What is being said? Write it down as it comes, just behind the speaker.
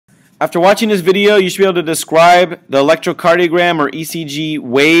After watching this video, you should be able to describe the electrocardiogram or ECG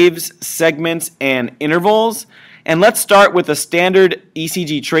waves, segments, and intervals. And let's start with a standard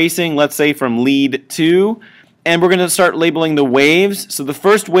ECG tracing, let's say from lead 2. And we're going to start labeling the waves. So the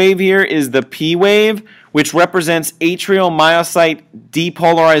first wave here is the P wave, which represents atrial myocyte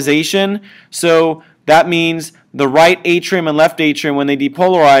depolarization. So that means the right atrium and left atrium, when they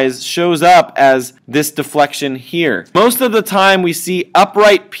depolarize, shows up as this deflection here. Most of the time we see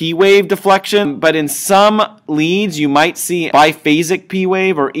upright P wave deflection, but in some leads you might see biphasic P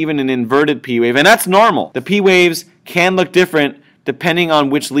wave or even an inverted P wave, and that's normal. The P waves can look different depending on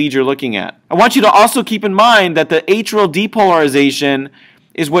which lead you're looking at. I want you to also keep in mind that the atrial depolarization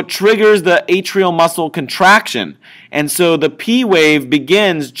is what triggers the atrial muscle contraction. And so the P wave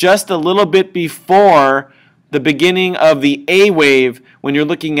begins just a little bit before the beginning of the A wave when you're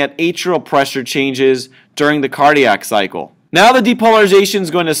looking at atrial pressure changes during the cardiac cycle. Now the depolarization is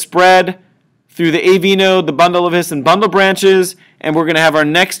going to spread through the AV node, the bundle of His and bundle branches, and we're going to have our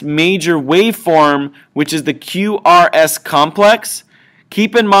next major waveform, which is the Qrs complex.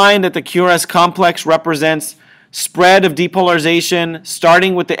 Keep in mind that the Qrs complex represents spread of depolarization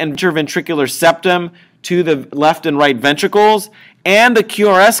starting with the interventricular septum to the left and right ventricles, and the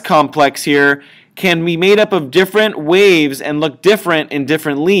Qrs complex here can be made up of different waves and look different in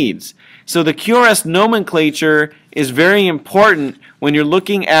different leads. So the Qrs nomenclature is very important when you're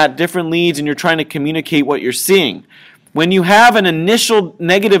looking at different leads and you're trying to communicate what you're seeing. When you have an initial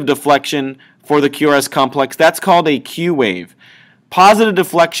negative deflection for the Qrs complex, that's called a Q wave. Positive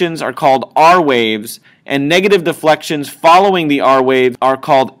deflections are called R waves, and negative deflections following the R wave are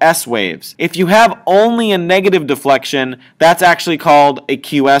called S waves. If you have only a negative deflection, that's actually called a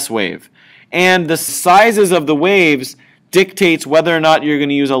QS wave. And the sizes of the waves dictates whether or not you're going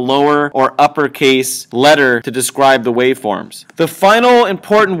to use a lower or uppercase letter to describe the waveforms. The final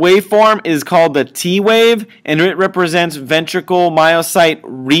important waveform is called the T wave, and it represents ventricle myocyte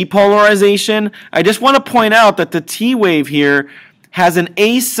repolarization. I just want to point out that the T wave here has an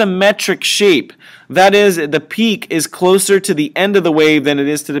asymmetric shape. That is, the peak is closer to the end of the wave than it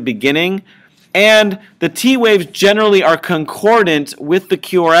is to the beginning. And the T waves generally are concordant with the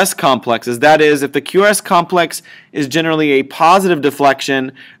Qrs complexes. That is, if the Qrs complex is generally a positive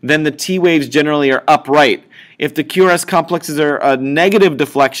deflection, then the T waves generally are upright. If the Qrs complexes are a negative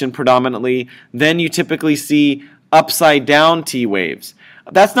deflection predominantly, then you typically see upside down T waves.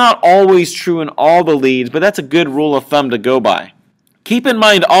 That's not always true in all the leads, but that's a good rule of thumb to go by. Keep in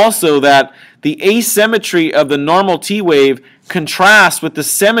mind also that the asymmetry of the normal T wave contrasts with the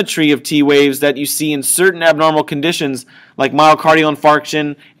symmetry of T waves that you see in certain abnormal conditions like myocardial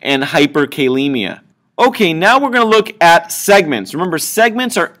infarction and hyperkalemia. Okay, now we're going to look at segments. Remember,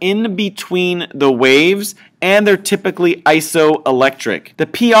 segments are in between the waves and they're typically isoelectric. The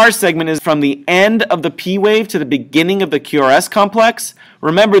PR segment is from the end of the P wave to the beginning of the Qrs complex.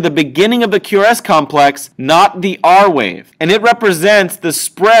 Remember, the beginning of the Qrs complex, not the R wave. And it represents the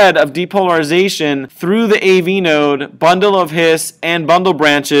spread of depolarization through the AV node, bundle of His, and bundle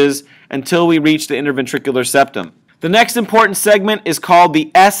branches until we reach the interventricular septum. The next important segment is called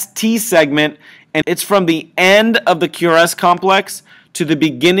the ST segment, and it's from the end of the Qrs complex to the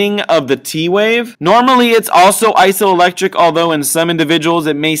beginning of the T wave. Normally it's also isoelectric, although in some individuals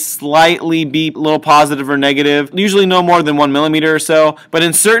it may slightly be a little positive or negative, usually no more than 1 millimeter or so. But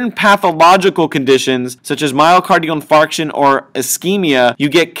in certain pathological conditions, such as myocardial infarction or ischemia, you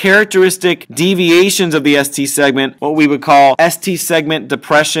get characteristic deviations of the ST segment, what we would call ST segment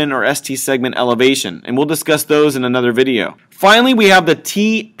depression or ST segment elevation. And we'll discuss those in another video. Finally, we have the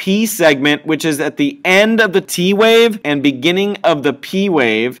TP segment, which is at the end of the T wave and beginning of the P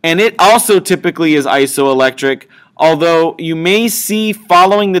wave, and it also typically is isoelectric, although you may see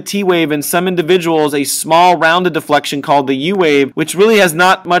following the T wave in some individuals a small rounded deflection called the U wave, which really has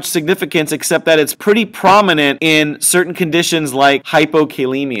not much significance except that it's pretty prominent in certain conditions like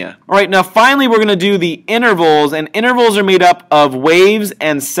hypokalemia. Alright, now finally we're going to do the intervals, and intervals are made up of waves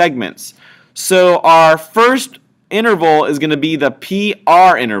and segments. So our first interval is going to be the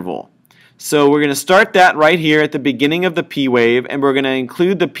PR interval. So we're going to start that right here at the beginning of the P wave, and we're going to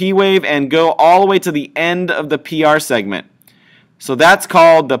include the P wave and go all the way to the end of the PR segment. So that's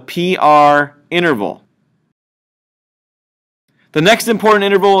called the PR interval. The next important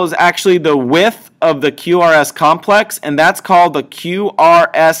interval is actually the width of the Qrs complex, and that's called the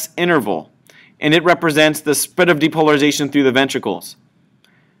Qrs interval. And it represents the spread of depolarization through the ventricles.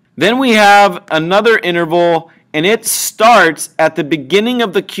 Then we have another interval, and it starts at the beginning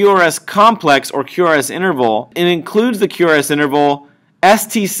of the Qrs complex or Qrs interval. It includes the Qrs interval,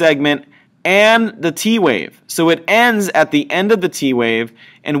 ST segment, and the T wave. So it ends at the end of the T wave,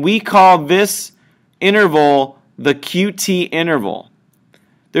 and we call this interval the QT interval.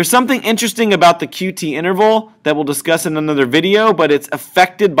 There's something interesting about the QT interval that we'll discuss in another video, but it's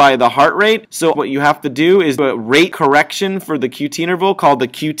affected by the heart rate. So what you have to do is a rate correction for the QT interval called the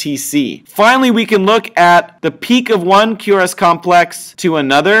QTC. Finally, we can look at the peak of one QRS complex to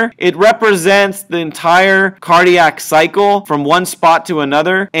another. It represents the entire cardiac cycle from one spot to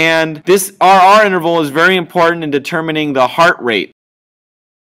another, and this RR interval is very important in determining the heart rate.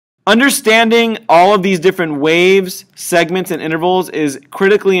 Understanding all of these different waves, segments, and intervals is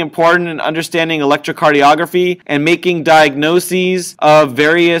critically important in understanding electrocardiography and making diagnoses of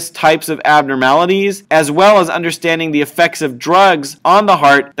various types of abnormalities, as well as understanding the effects of drugs on the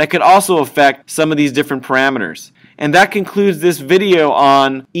heart that could also affect some of these different parameters. And that concludes this video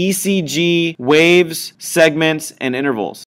on ECG waves, segments, and intervals.